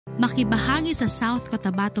Makibahagi sa South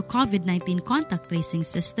Cotabato COVID-19 Contact Tracing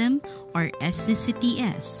System or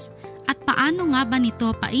SCCCTS. At paano nga ba nito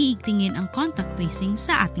paigtingin ang contact tracing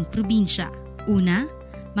sa ating probinsya? Una,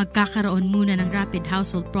 magkakaroon muna ng Rapid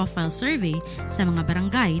Household Profile Survey sa mga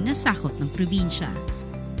barangay na sakop ng probinsya.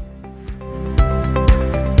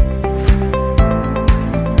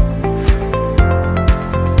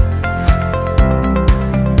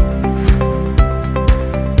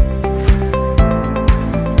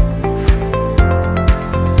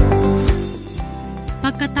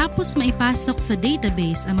 Pagkatapos maipasok sa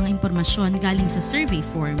database ang mga impormasyon galing sa survey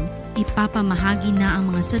form, ipapamahagi na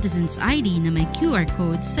ang mga Citizens ID na may QR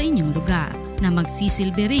code sa inyong lugar na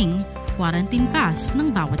magsisilbi ring quarantine pass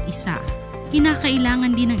ng bawat isa.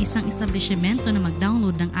 Kinakailangan din ng isang establisyemento na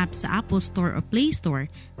mag-download ng app sa Apple Store o Play Store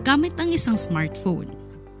gamit ang isang smartphone.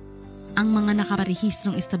 Ang mga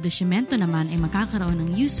nakaparehistrong establisyemento naman ay magkakaroon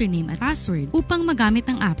ng username at password upang magamit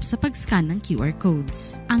ang app sa pag-scan ng QR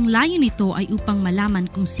codes. Ang layo nito ay upang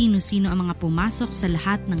malaman kung sino-sino ang mga pumasok sa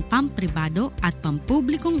lahat ng pampribado at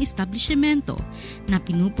pambulikong establisyemento na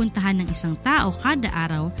pinupuntahan ng isang tao kada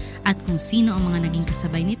araw at kung sino ang mga naging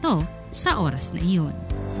kasabay nito sa oras na iyon.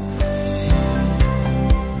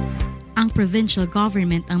 Ang provincial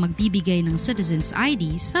government ang magbibigay ng Citizens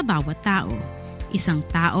ID sa bawat tao. Isang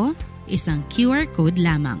tao, isang QR code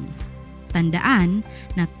lamang. Tandaan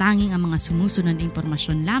na tanging ang mga sumusunod na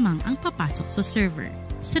impormasyon lamang ang papasok sa server.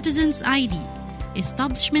 Citizens ID,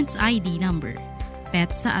 Establishment's ID number,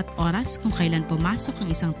 petsa at oras kung kailan pumasok ang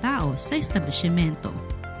isang tao sa establisyemento.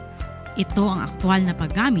 Ito ang aktual na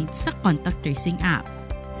paggamit sa contact tracing app.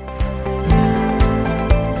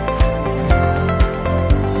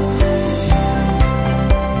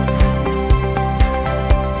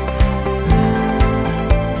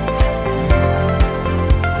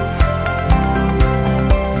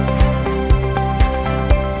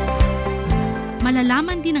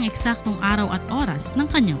 Malalaman din ang eksaktong araw at oras ng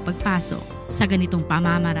kanyang pagpasok. Sa ganitong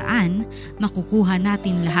pamamaraan, makukuha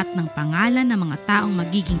natin lahat ng pangalan ng mga taong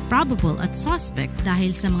magiging probable at suspect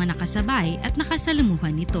dahil sa mga nakasabay at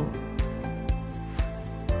nakasalamuhan nito.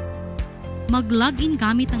 Mag-login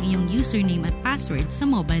gamit ang iyong username at password sa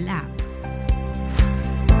mobile app.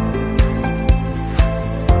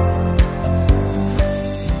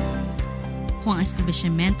 Kung ang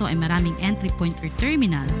establisyemento ay maraming entry point or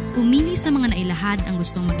terminal, pumili sa mga nailahad ang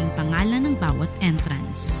gustong maging pangalan ng bawat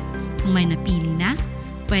entrance. Kung may napili na,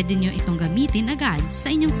 pwede nyo itong gamitin agad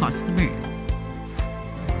sa inyong customer.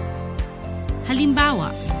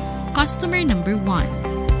 Halimbawa, customer number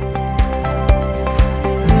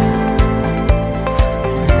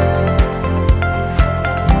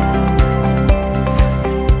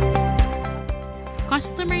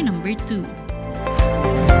Customer number 2.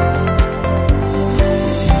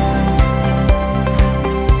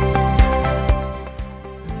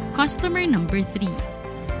 Customer number 3.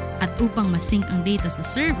 At upang masync ang data sa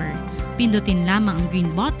server, pindutin lamang ang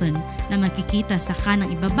green button na makikita sa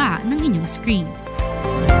kanang ibaba ng inyong screen.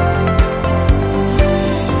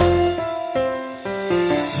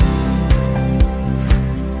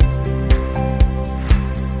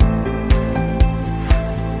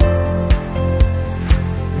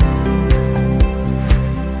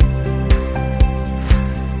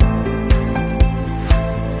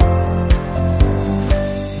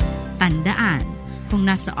 Tandaan, kung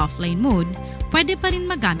nasa offline mode, pwede pa rin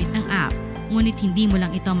magamit ng app, ngunit hindi mo lang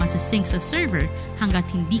ito masasync sa server hanggat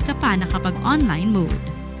hindi ka pa nakapag-online mode.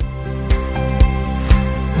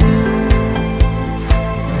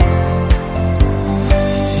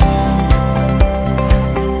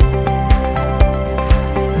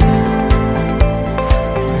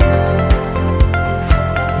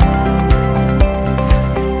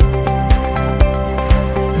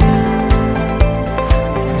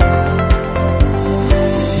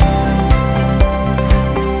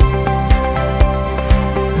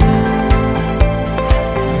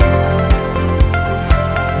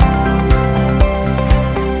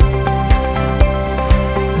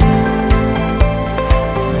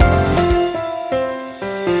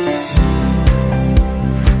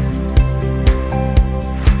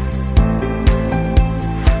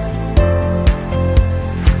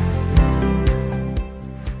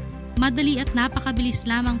 Madali at napakabilis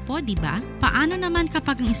lamang po, di ba? Paano naman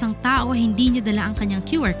kapag ang isang tao hindi niya dala ang kanyang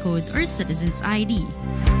QR code or Citizens ID?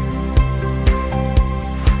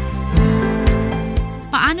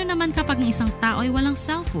 Paano naman kapag ang isang tao ay walang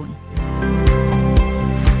cellphone?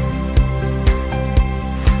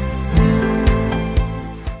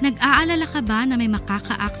 Nag-aalala ka ba na may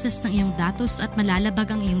makaka-access ng iyong datos at malalabag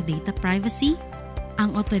ang iyong data privacy?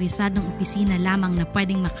 Ang otorisadong opisina lamang na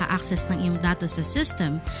pwedeng maka-access ng iyong datos sa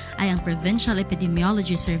system ay ang Provincial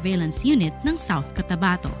Epidemiology Surveillance Unit ng South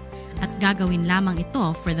Cotabato. At gagawin lamang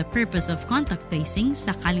ito for the purpose of contact tracing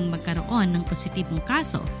sakaling magkaroon ng positibong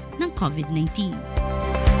kaso ng COVID-19.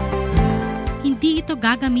 Hindi ito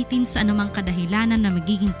gagamitin sa anumang kadahilanan na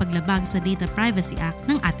magiging paglabag sa Data Privacy Act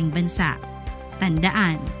ng ating bansa.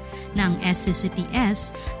 Tandaan na ang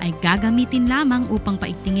SCCCTS ay gagamitin lamang upang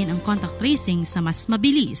paigtingin ang contact tracing sa mas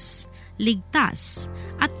mabilis, ligtas,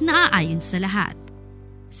 at naaayon sa lahat.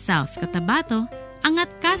 South Cotabato,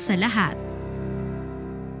 angat ka sa lahat.